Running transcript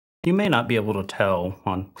You may not be able to tell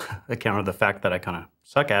on account of the fact that I kind of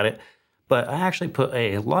suck at it, but I actually put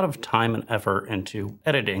a lot of time and effort into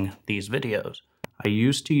editing these videos. I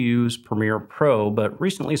used to use Premiere Pro, but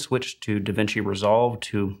recently switched to Davinci Resolve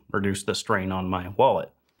to reduce the strain on my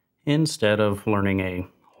wallet. Instead of learning a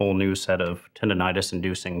whole new set of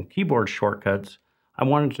tendonitis-inducing keyboard shortcuts, I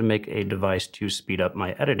wanted to make a device to speed up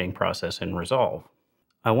my editing process in Resolve.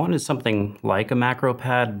 I wanted something like a macro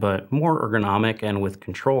pad, but more ergonomic and with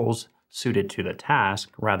controls suited to the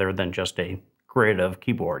task rather than just a grid of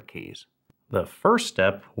keyboard keys. The first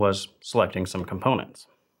step was selecting some components.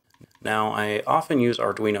 Now, I often use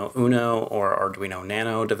Arduino Uno or Arduino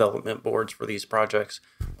Nano development boards for these projects,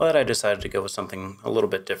 but I decided to go with something a little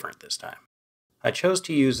bit different this time. I chose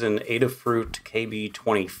to use an Adafruit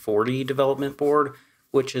KB2040 development board,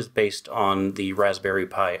 which is based on the Raspberry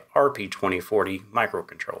Pi RP2040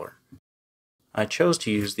 microcontroller. I chose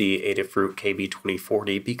to use the Adafruit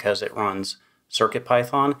KB2040 because it runs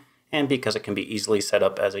CircuitPython and because it can be easily set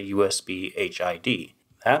up as a USB HID.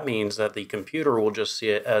 That means that the computer will just see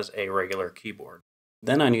it as a regular keyboard.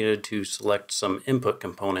 Then I needed to select some input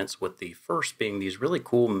components, with the first being these really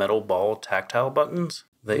cool metal ball tactile buttons.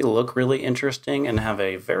 They look really interesting and have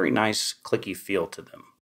a very nice clicky feel to them.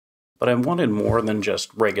 But I wanted more than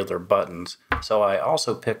just regular buttons, so I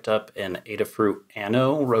also picked up an Adafruit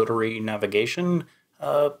ANO rotary navigation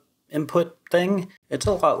input thing. It's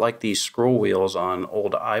a lot like the scroll wheels on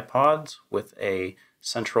old iPods, with a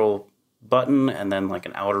central button and then like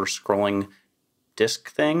an outer scrolling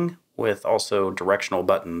disc thing with also directional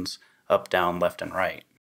buttons up, down, left, and right.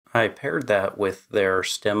 I paired that with their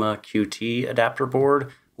Stemma QT adapter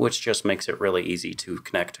board, which just makes it really easy to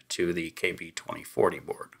connect to the KB2040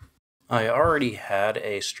 board. I already had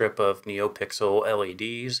a strip of NeoPixel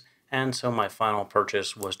LEDs, and so my final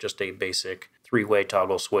purchase was just a basic 3-way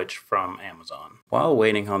toggle switch from Amazon. While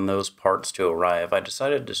waiting on those parts to arrive, I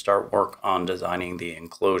decided to start work on designing the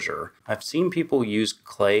enclosure. I've seen people use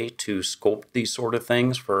clay to sculpt these sort of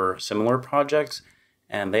things for similar projects,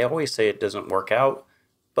 and they always say it doesn't work out,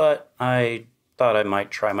 but I thought I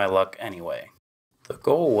might try my luck anyway. The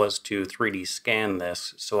goal was to 3D scan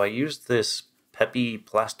this, so I used this peppy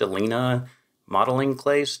plastilina modeling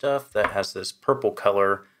clay stuff that has this purple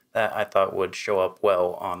color that I thought would show up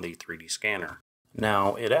well on the 3D scanner.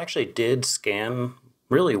 Now, it actually did scan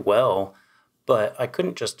really well, but I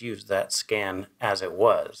couldn't just use that scan as it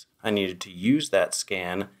was. I needed to use that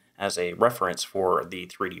scan as a reference for the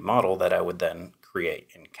 3D model that I would then create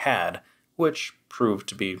in CAD, which proved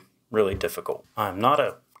to be really difficult. I'm not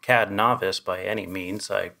a CAD novice by any means.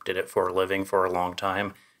 I did it for a living for a long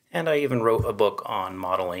time, and I even wrote a book on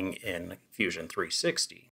modeling in Fusion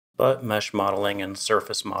 360. But mesh modeling and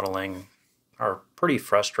surface modeling are pretty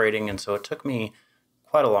frustrating, and so it took me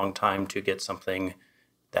quite a long time to get something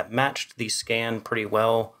that matched the scan pretty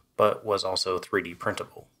well, but was also 3D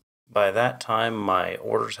printable. By that time, my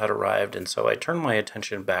orders had arrived, and so I turned my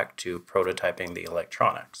attention back to prototyping the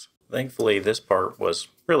electronics. Thankfully, this part was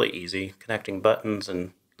really easy. Connecting buttons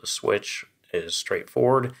and the switch is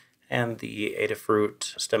straightforward, and the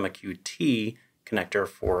Adafruit Stemma QT connector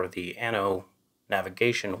for the ANO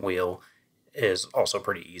navigation wheel is also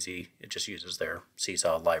pretty easy. It just uses their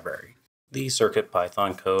Seesaw library. The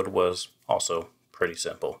CircuitPython code was also pretty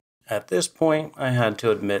simple. At this point, I had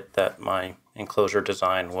to admit that my enclosure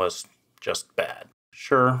design was just bad.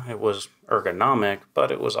 Sure, it was ergonomic,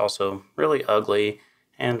 but it was also really ugly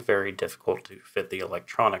and very difficult to fit the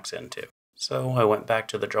electronics into. So I went back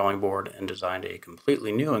to the drawing board and designed a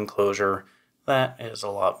completely new enclosure that is a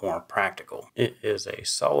lot more practical. It is a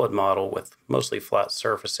solid model with mostly flat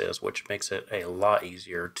surfaces, which makes it a lot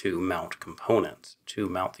easier to mount components. To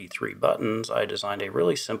mount the 3 buttons, I designed a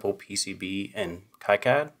really simple PCB in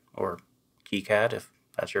KiCad, or KiCad if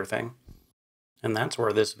that's your thing. And that's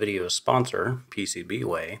where this video's sponsor,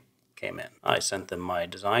 PCBWay, came in. I sent them my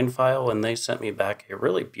design file, and they sent me back a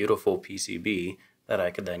really beautiful PCB that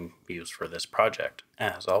I could then use for this project.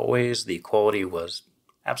 As always, the quality was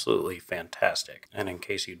absolutely fantastic. And in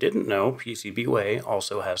case you didn't know, PCBWay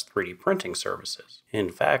also has 3D printing services.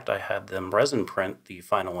 In fact, I had them resin print the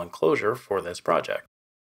final enclosure for this project.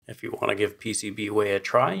 If you want to give PCBWay a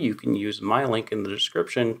try, you can use my link in the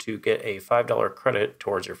description to get a $5 credit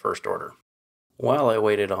towards your first order. While I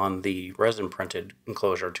waited on the resin printed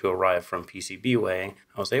enclosure to arrive from PCBWay,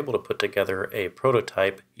 I was able to put together a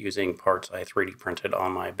prototype using parts I 3D printed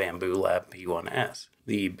on my Bamboo Lab P1S.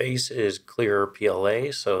 The base is clear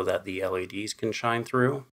PLA so that the LEDs can shine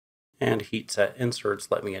through, and heat set inserts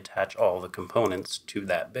let me attach all the components to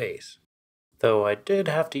that base. Though I did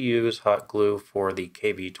have to use hot glue for the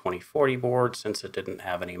KB2040 board since it didn't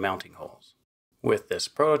have any mounting holes. With this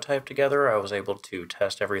prototype together, I was able to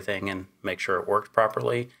test everything and make sure it worked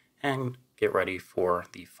properly and get ready for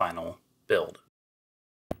the final build.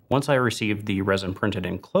 Once I received the resin printed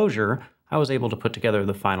enclosure, I was able to put together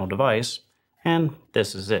the final device, and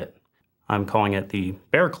this is it. I'm calling it the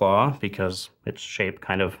bear claw because its shape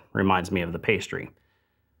kind of reminds me of the pastry.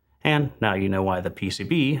 And now you know why the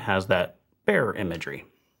PCB has that bear imagery.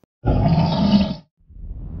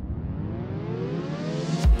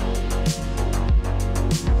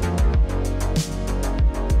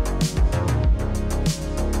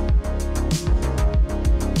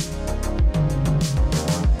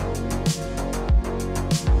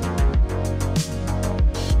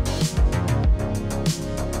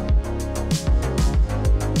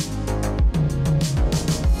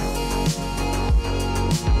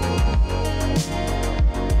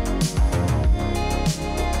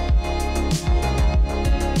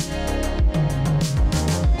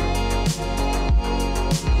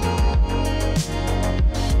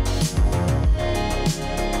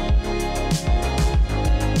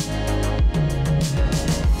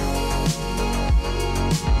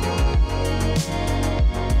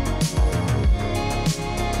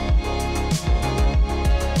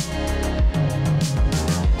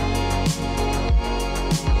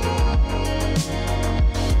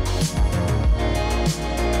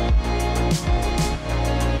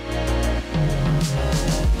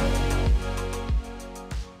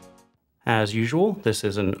 As usual, this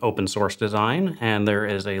is an open source design, and there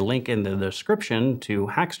is a link in the description to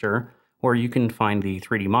Hackster where you can find the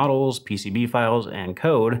 3D models, PCB files, and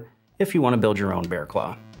code if you want to build your own bear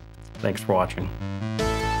claw. Thanks for watching.